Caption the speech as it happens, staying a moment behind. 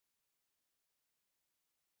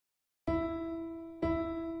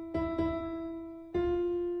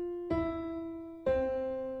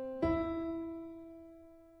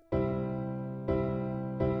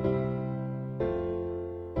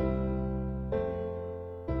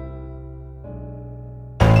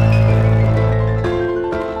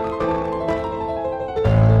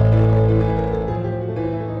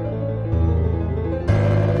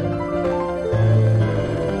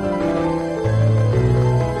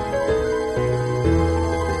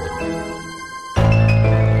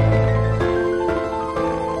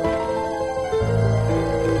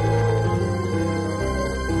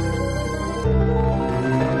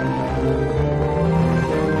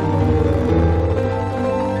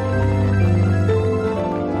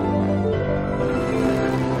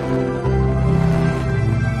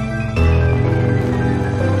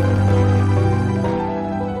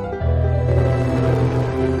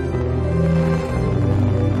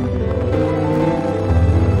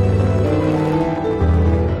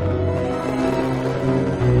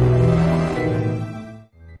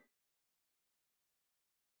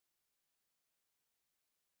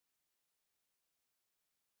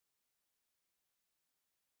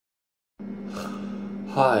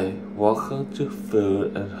Hi, welcome to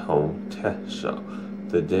Food and Home Test Show.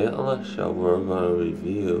 Today on the show we're going to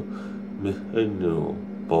review Mr. Noodles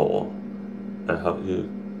Bowl and help you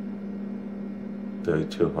stay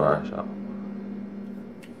tuned for our show.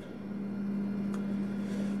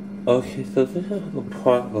 Okay, so this is the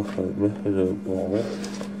product of Mr. Noodles Bowl.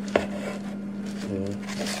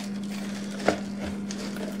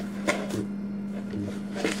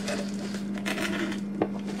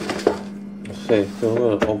 Okay, so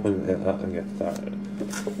we're gonna open it up and get started.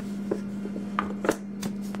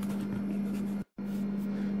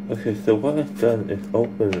 Okay, so what I've done is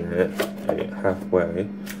open it halfway.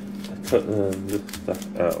 I took this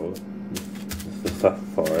stuff out. This is the stuff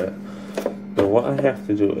for it. But what I have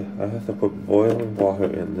to do is I have to put boiling water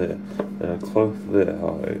in there and I close the lid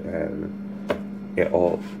on it and it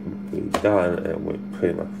will be done in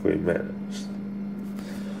pretty much 3 minutes.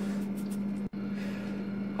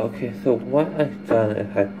 Okay, so what I've done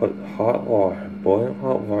is I put hot water, boiling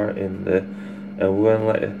hot water in there, and we're gonna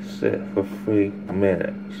let it sit for 3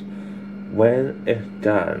 minutes. When it's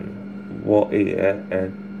done, we'll eat it,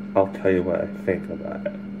 and I'll tell you what I think about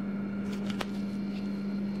it.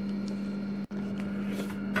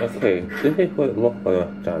 Okay, this is what it looks like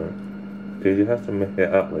it's done. So you have to make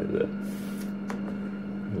it up like this.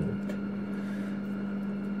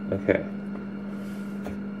 Okay.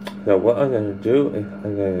 So what I'm going to do is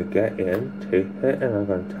I'm going to get in, taste it, and I'm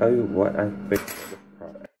going to tell you what I think of the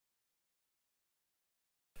product.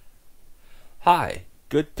 Hi,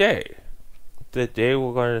 good day. Today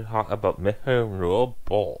we're going to talk about Mr. Noodles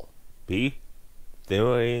Bowl beef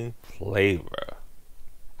filling flavor.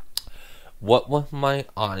 What was my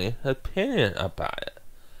honest opinion about it?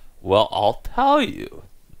 Well, I'll tell you.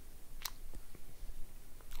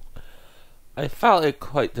 I found it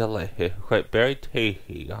quite delicious, quite very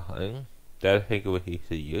tasty. Did I think it was easy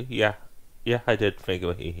to use? Yeah, I did think it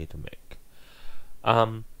was easy to make.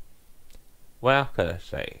 What else could I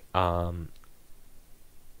say?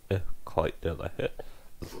 It's quite delicious.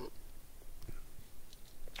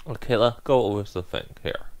 Okay, let's go over the thing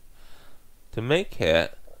here. To make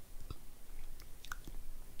it,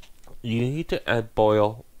 you need to add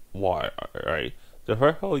boiled water, right? So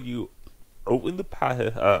first of all, you open the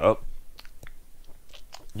packet up.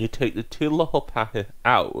 You take the 2 little packets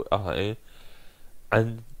out,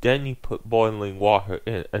 and then you put boiling water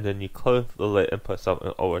in, and then you close the lid and put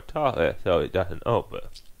something over top of it so it doesn't open.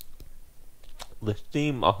 The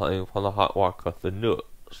steam from the hot water cooks the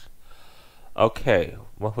noodles. Okay,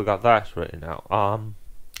 well we got that written out.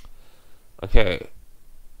 Okay,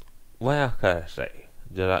 what else can I say?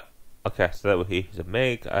 Okay, so that was easy to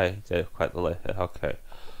make. I said it was quite delicious. Okay,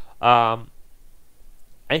 I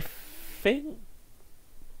think.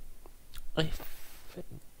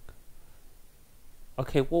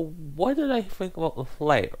 Okay, well, what did I think about the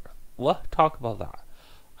flavor? Let's talk about that.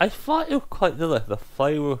 I thought it was quite delicious. The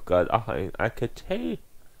flavor was good. I could taste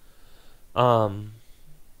the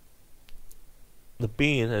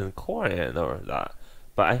bean and corn and all of that,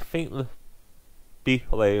 but I think the beef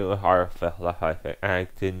flavor was artificial. And I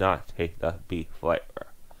did not taste the beef flavor.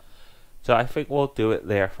 So I think we'll do it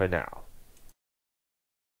there for now.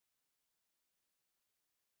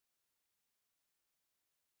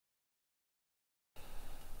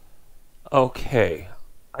 Okay,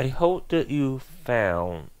 I hope that you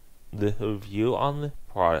found this review on this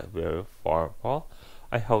product very informative.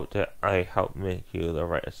 I hope that I helped make you the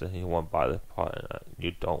right decision. You want to buy this product and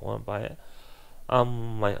you don't want to buy it.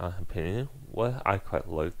 My own opinion was I quite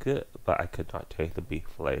liked it, but I could not taste the beef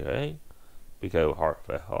flavoring because it was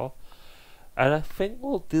artificial. And I think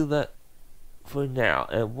we'll do that for now,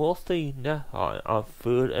 and we'll see you next time on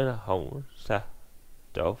Food and Home. So,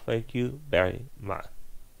 thank you very much.